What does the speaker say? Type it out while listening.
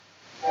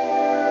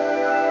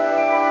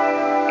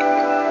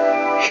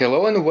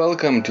Hello and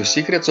welcome to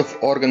Secrets of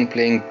Organ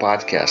Playing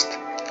podcast.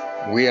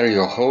 We are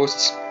your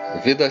hosts,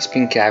 Vidas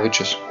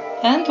Pinkevičius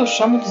and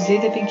Aušra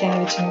Mutuzėtė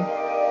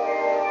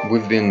Pinkevičienė.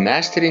 We've been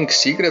mastering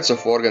secrets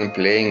of organ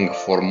playing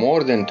for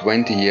more than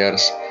 20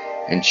 years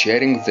and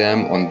sharing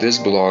them on this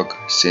blog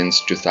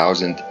since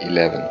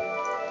 2011.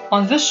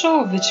 On this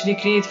show, which we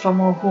create from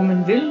our home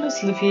in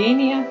Vilnius,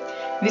 Lithuania,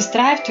 we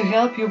strive to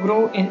help you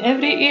grow in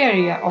every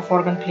area of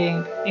organ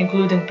playing,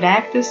 including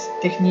practice,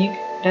 technique,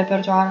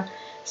 repertoire,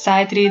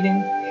 sight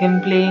reading, hymn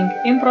playing,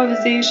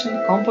 improvisation,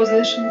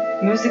 composition,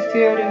 music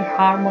theory,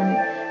 harmony,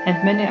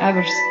 and many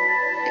others.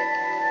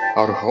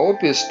 Our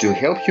hope is to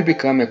help you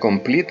become a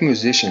complete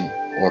musician,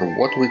 or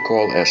what we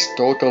call as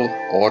total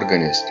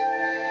organist,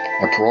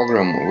 a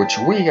program which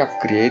we have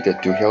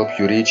created to help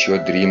you reach your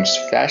dreams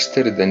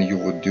faster than you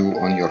would do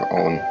on your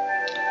own.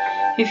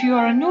 If you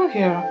are new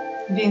here,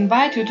 we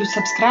invite you to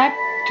subscribe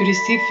to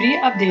receive free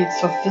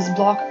updates of this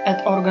blog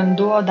at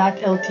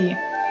organduo.lt.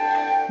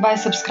 By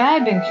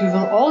subscribing, you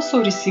will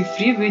also receive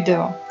free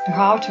video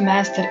how to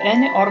master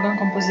any organ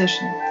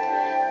composition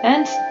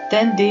and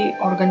 10-day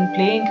organ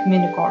playing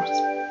mini course.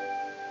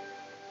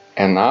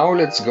 And now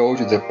let's go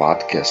to the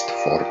podcast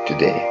for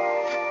today.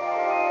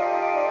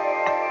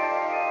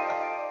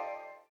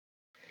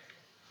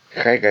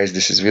 Hi guys,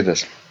 this is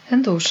Vidas.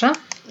 And Aušra.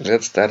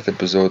 Let's start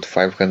episode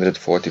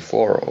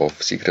 544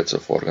 of Secrets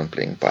of Organ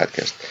Playing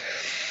podcast.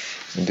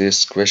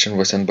 This question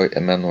was sent by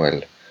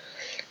Emmanuel.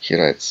 He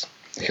writes,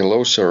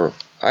 "Hello sir,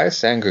 I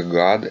thank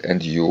God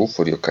and you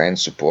for your kind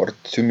support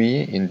to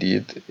me.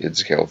 Indeed,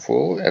 it's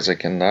helpful as I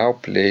can now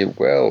play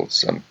well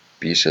some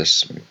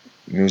pieces,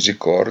 music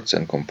chords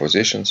and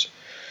compositions.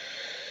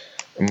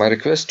 My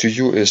request to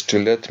you is to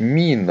let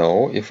me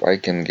know if I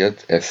can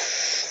get a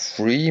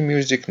free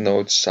music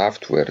note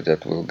software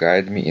that will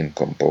guide me in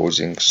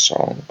composing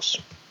songs.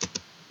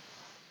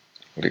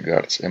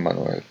 Regards,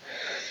 Emmanuel."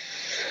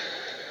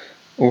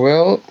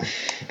 Well,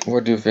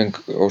 what do you think,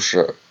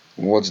 Aušra?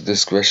 What's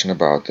this question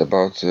about?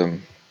 About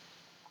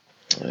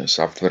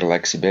software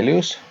like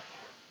Sibelius?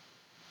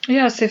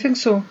 Yes, I think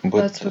so.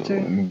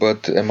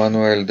 But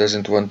Emmanuel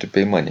doesn't want to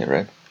pay money,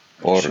 right?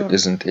 Or Sure.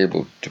 isn't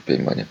able to pay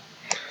money.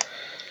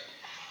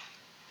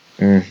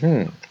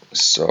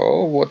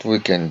 So what we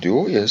can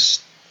do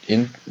is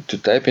to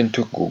type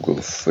into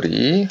Google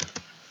free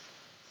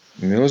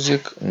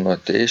music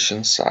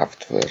notation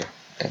software,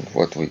 and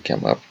what we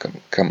come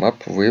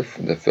up with,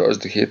 the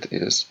first hit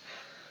is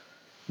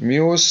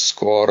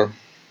MuseScore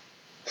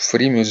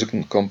free music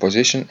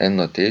composition and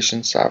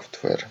notation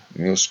software,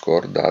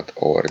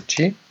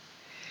 musescore.org.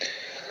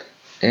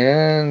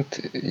 And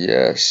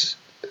yes,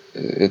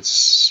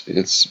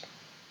 it's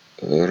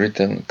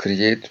written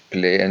create,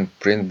 play and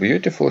print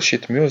beautiful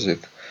sheet music,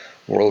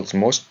 world's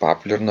most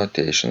popular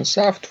notation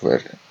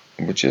software,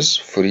 which is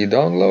free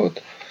download.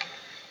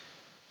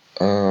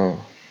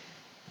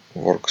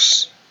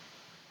 Works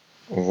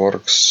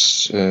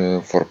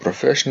for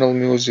professional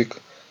music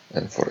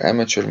and for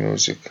amateur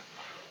music,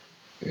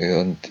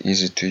 and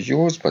easy to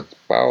use but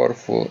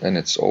powerful, and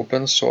it's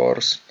open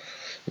source.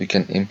 You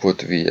can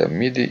input via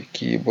MIDI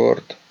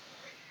keyboard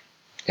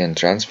and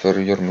transfer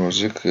your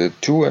music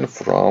to and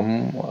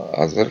from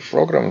other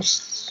programs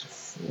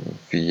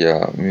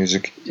via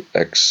Music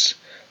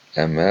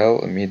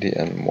XML, MIDI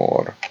and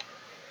more.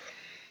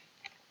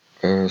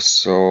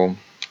 So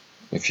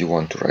if you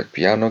want to write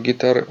piano,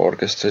 guitar,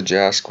 orchestra,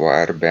 jazz,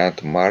 choir,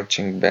 band,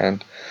 marching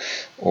band,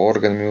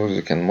 organ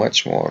music and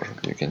much more,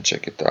 you can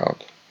check it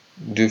out.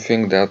 Do you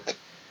think that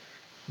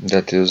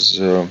is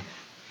a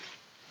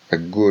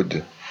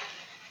good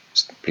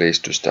place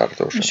to start,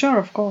 Aušra? Sure,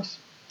 of course.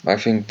 I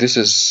think this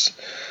is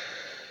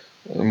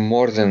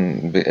more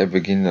than a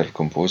beginner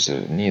composer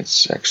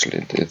needs,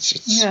 actually.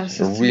 It's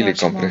really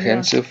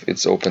comprehensive. More, yes.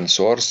 It's open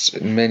source.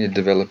 Many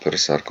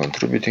developers are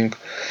contributing.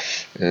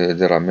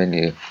 There are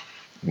many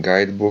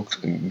guide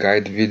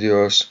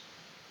videos,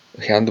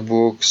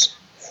 handbooks,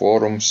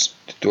 forums,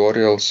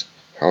 tutorials,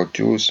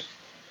 how-tos.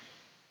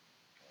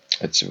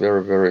 It's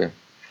very, very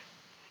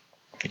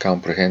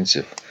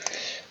comprehensive.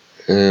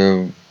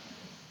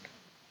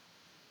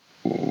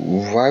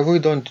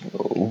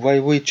 Why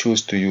we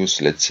choose to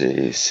use, let's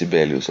say,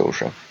 Sibelius,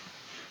 Aušra?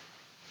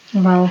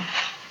 Well,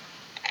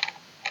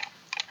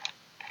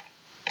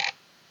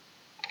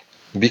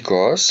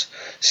 because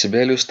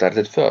Sibelius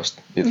started first.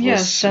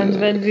 And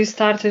when we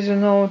started,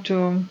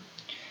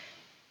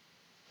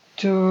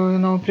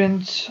 to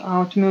print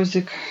out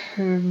music,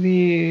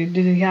 we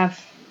didn't have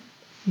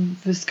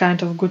this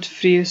kind of good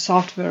free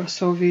software,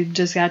 so we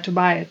just had to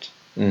buy it.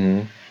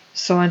 Mm-hmm.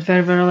 So, and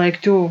there were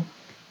like two.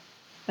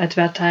 At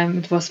that time,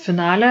 it was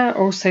Finale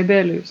or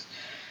Sibelius.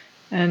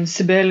 And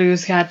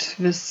Sibelius had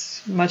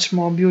this much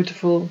more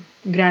beautiful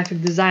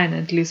graphic design,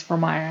 at least for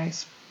my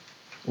eyes.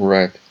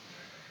 Right.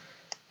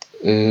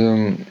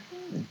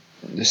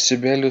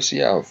 Sibelius,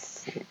 yeah.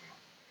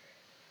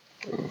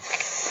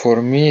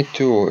 For me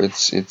too,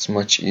 it's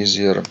much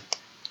easier,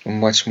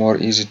 much more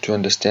easy to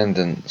understand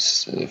than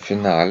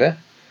Finale.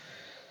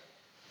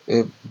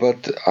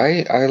 But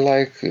I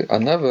like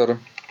another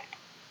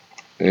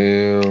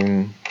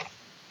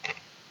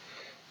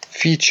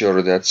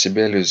feature that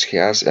Sibelius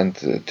has, and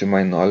to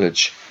my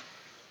knowledge,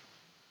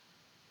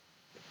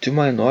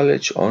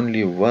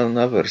 only one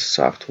other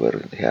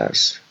software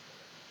has,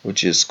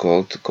 which is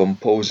called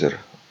Composer.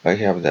 I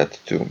have that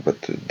too, but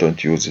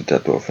don't use it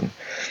that often.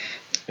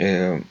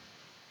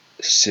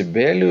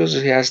 Sibelius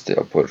has the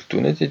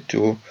opportunity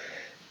to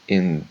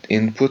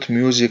input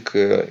music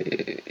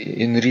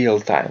in real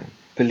time.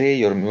 Play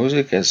your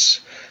music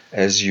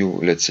as you,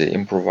 let's say,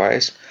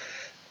 improvise,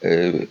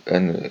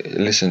 and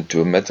listen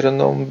to a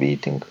metronome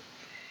beating,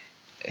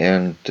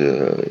 and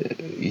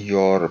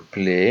your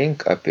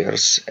playing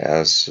appears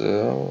as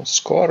a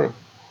score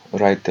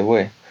right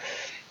away.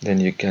 Then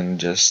you can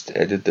just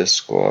edit the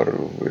score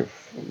with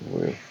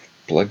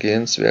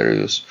plugins,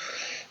 various,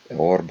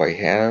 or by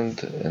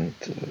hand, and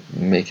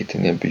make it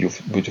in a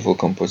beautiful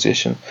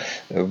composition.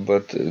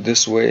 But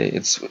this way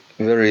it's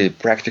very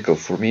practical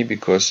for me,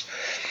 because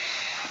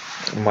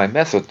my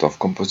method of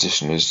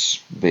composition is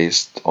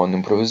based on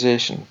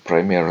improvisation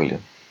primarily.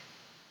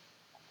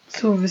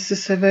 So this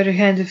is a very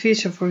handy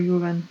feature for you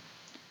then.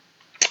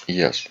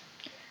 Yes.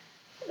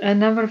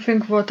 Another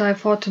thing what I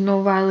thought to know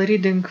while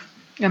reading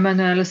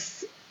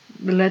Emmanuel's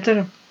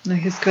letter,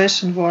 his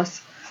question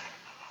was,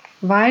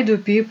 why do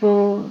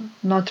people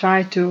not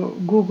try to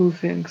Google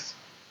things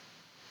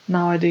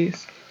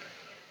nowadays?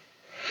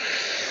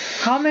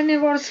 How many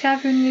words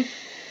have you need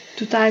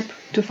to type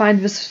to find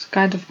this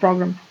kind of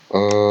program?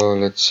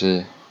 Let's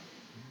see.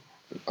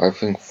 I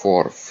think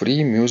 4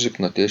 free music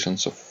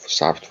notations of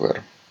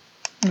software.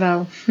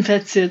 Well,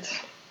 that's it.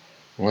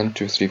 1,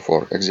 2, 3,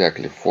 4.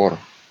 Exactly 4.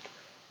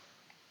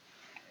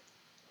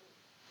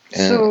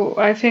 So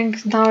I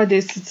think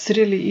nowadays it's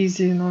really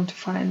easy, to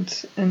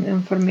find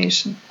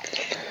information.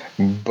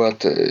 But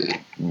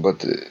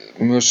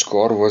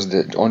MuseScore was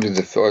only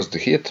the first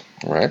hit,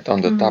 right,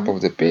 on the top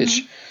of the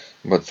page.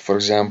 But for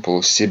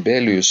example,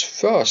 Sibelius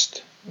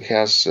First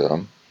has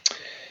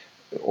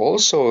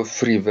also a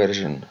free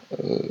version.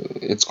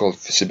 It's called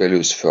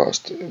Sibelius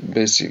First.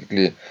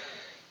 Basically,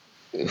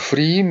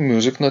 free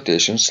music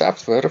notation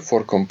software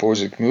for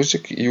composing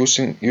music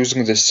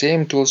using the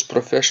same tools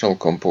professional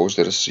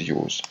composers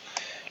use.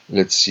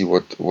 Let's see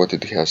what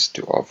it has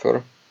to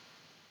offer.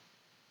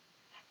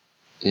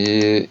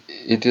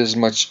 It is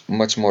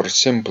much more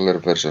simpler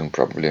version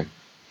probably.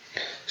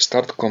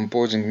 Start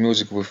composing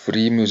music with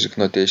free music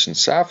notation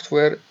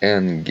software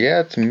and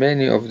get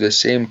many of the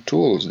same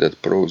tools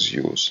that pros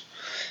use.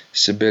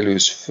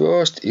 Sibelius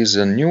First is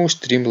a new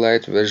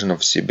streamlined version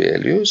of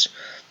Sibelius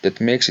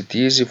that makes it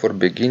easy for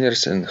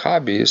beginners and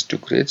hobbyists to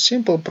create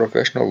simple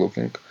professional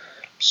looking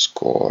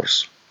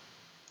scores.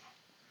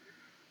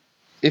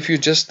 If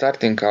you're just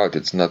starting out,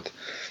 it's not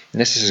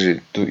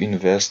necessary to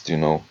invest,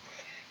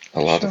 a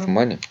lot of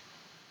money,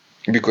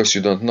 because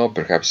you don't know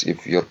perhaps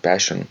if your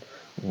passion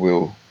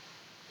will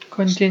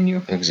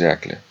continue.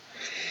 Exactly.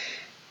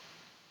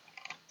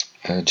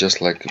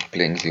 Just like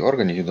playing the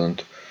organ, you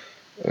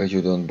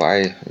don't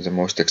buy the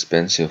most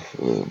expensive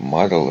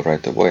model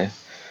right away.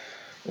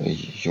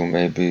 You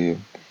maybe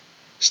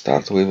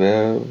start with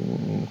a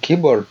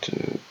keyboard,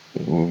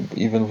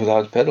 even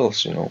without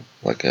pedals,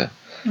 like a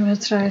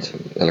That's right.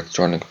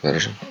 Electronic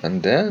version.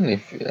 And then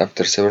if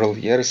after several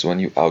years, when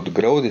you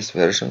outgrow this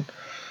version,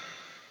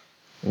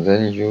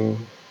 then you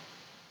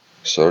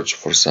search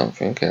for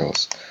something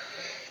else.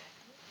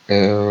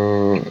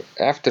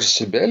 After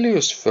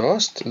Sibelius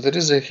First, there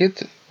is a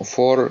hit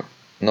for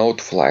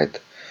Noteflight.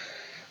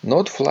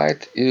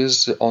 Noteflight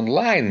is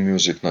online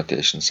music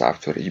notation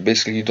software.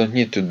 You don't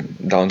need to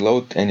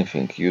download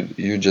anything.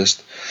 You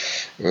just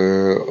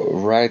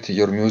write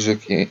your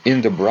music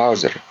in the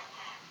browser,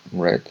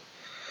 right?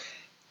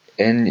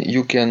 And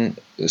you can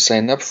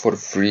sign up for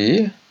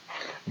free,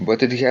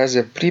 but it has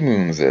a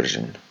premium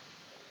version.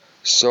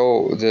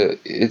 So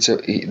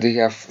they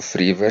have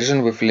free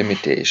version with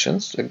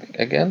limitations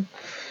again,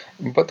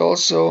 but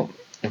also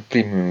a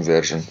premium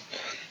version.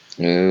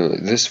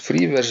 This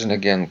free version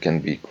again can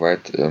be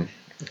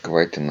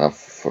quite enough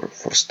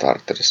for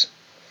starters,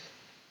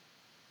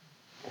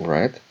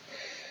 right?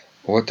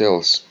 What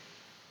else?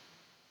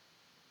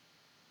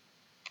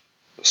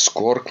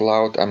 Score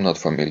Cloud. I'm not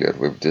familiar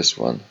with this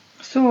one.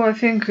 So I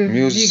think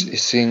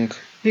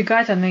we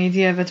got an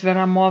idea that there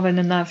are more than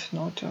enough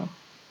to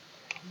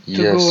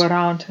go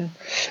around it.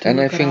 And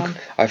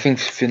I think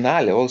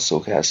Finale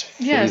also has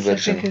free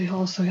version. I think it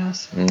also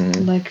has,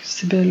 like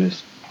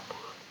Sibelius.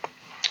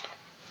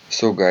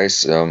 So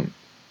guys,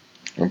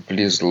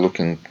 please look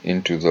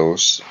into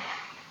those.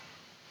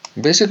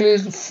 Basically,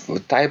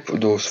 type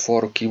those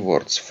 4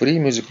 keywords, free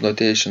music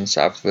notation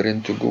software,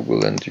 into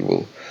Google, and you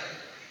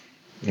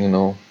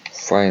will,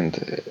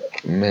 find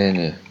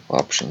many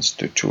options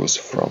to choose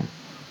from.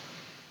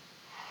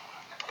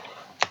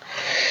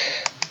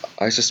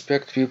 I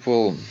suspect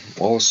people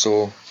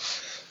also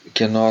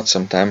cannot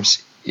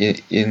sometimes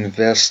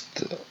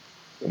invest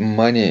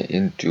money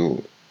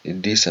into a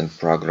decent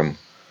program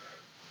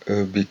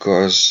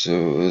because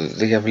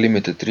they have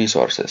limited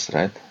resources,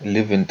 right?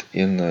 Living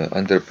in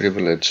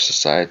underprivileged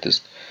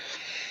societies,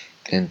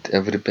 and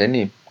every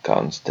penny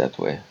counts that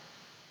way.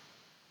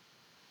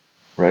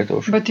 Right,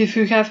 Osha? But if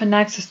you have an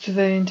access to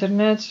the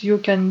internet, you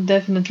can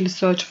definitely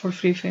search for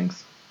free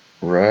things.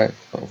 Right,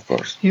 of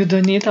course. You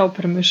don't need our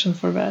permission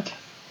for that.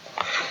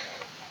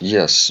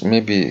 Yes,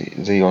 maybe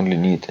they only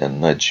need a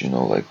nudge,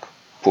 like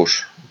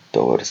push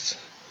towards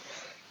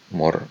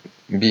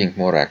being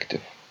more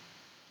active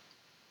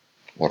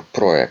or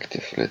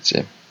proactive, let's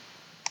say.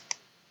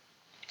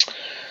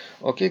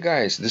 Okay,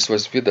 guys, this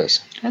was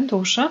Vidas. And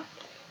Ausra.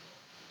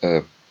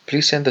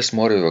 Please send us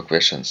more of your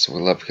questions. We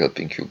love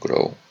helping you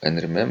grow.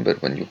 And remember,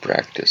 when you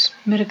practice,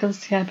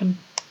 Miracles happen.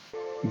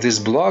 This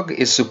blog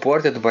is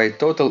supported by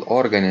Total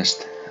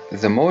Organist,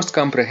 the most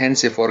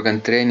comprehensive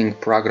organ training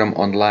program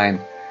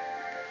online,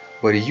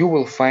 where you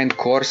will find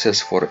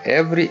courses for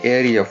every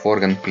area of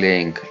organ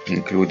playing,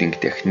 including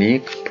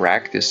technique,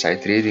 practice,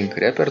 sight reading,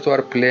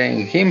 repertoire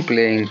playing, hymn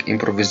playing,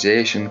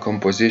 improvisation,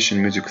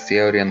 composition, music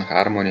theory, and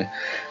harmony,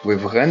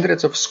 with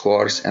hundreds of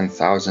scores and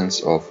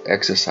thousands of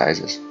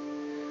exercises.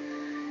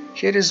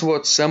 Here is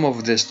what some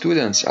of the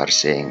students are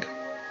saying.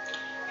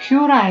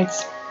 Hugh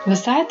writes, "The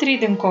sight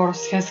reading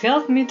course has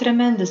helped me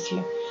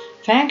tremendously.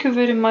 Thank you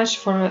very much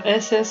for your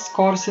essays,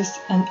 courses,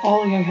 and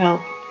all your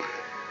help."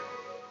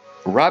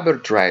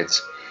 Robert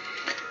writes,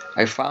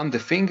 "I found the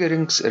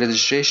fingerings,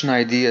 registration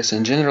ideas,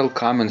 and general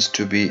comments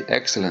to be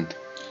excellent."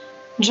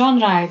 John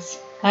writes,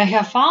 "I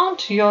have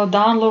found your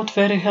download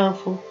very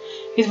helpful.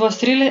 It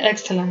was really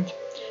excellent.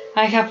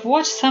 I have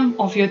watched some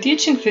of your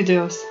teaching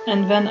videos,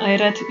 and when I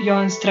read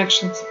your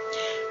instructions,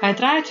 I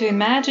tried to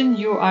imagine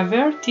you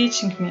were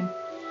teaching me.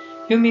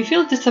 You may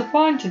feel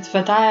disappointed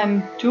that I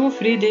am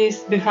 2-3 days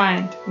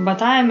behind,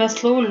 but I am a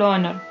slow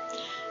learner,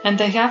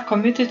 and I have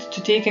committed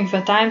to taking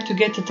the time to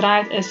get it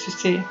right, as you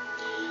say.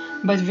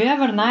 But the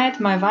other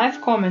night my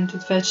wife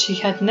commented that she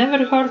had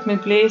never heard me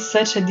play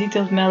such a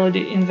detailed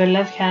melody in the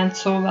left hand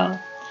so well.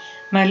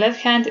 My left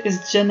hand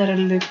is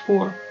generally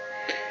poor."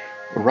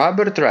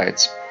 Robert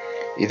writes,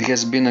 "It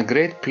has been a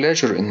great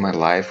pleasure in my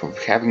life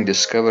of having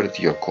discovered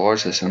your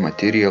courses and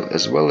material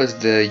as well as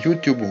the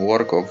YouTube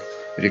work of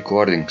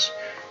recordings.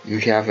 You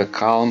have a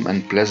calm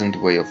and pleasant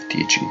way of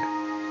teaching."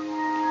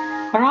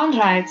 Ron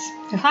writes,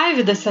 "Hi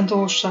Vidas and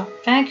Ausra,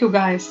 thank you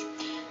guys.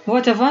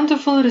 What a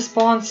wonderful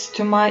response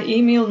to my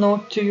email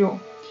note to you.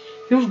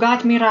 You've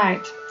got me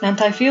right, and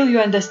I feel you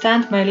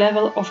understand my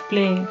level of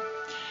playing.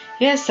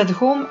 Yes, at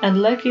home,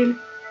 and lucky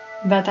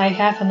that I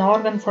have an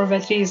organ for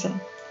that reason.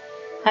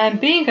 I am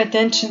paying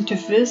attention to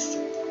this,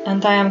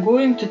 and I am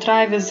going to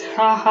try this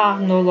haha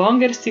no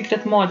longer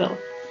secret model.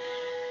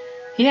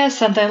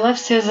 Yes, and I love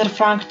Cesar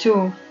Frank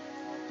too.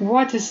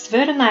 What is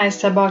very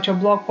nice about your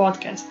blog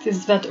podcast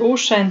is that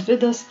Ausra and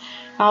Vidas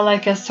are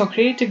like a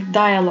Socratic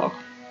dialogue,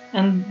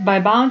 and by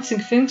bouncing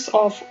things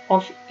off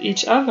of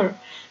each other,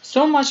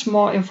 so much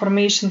more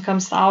information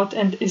comes out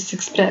and is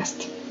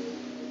expressed.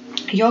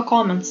 Your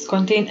comments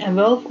contain a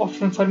wealth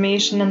of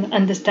information and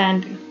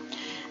understanding.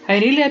 I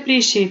really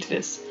appreciate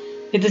this.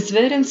 It is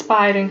very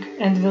inspiring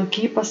and will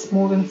keep us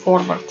moving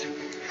forward."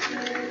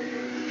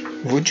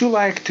 Would you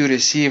like to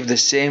receive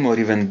the same or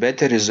even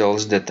better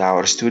results that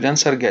our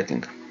students are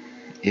getting?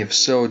 If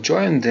so,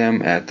 join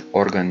them at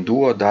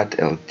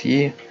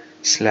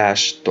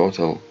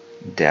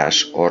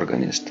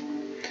organduo.lt/total-organist.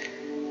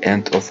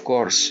 And of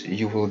course,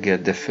 you will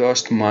get the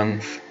first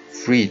month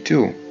free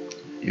too.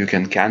 You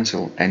can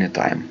cancel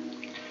anytime.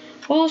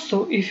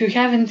 Also, if you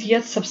haven't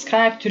yet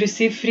subscribed to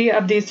receive free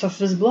updates of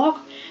this blog,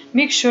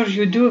 make sure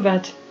you do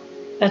that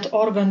at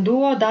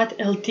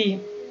organduo.lt.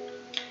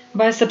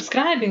 By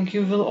subscribing,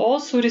 you will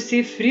also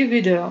receive free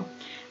video,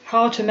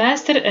 how to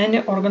master any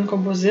organ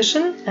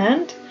composition,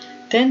 and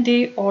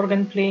 10-day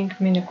organ playing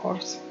mini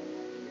course.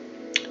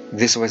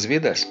 This was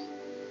Vidas.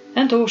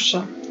 And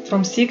Ausra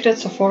from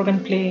Secrets of Organ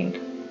Playing.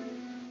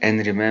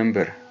 And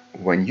remember,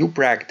 when you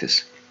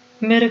practice,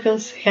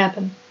 Miracles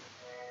happen.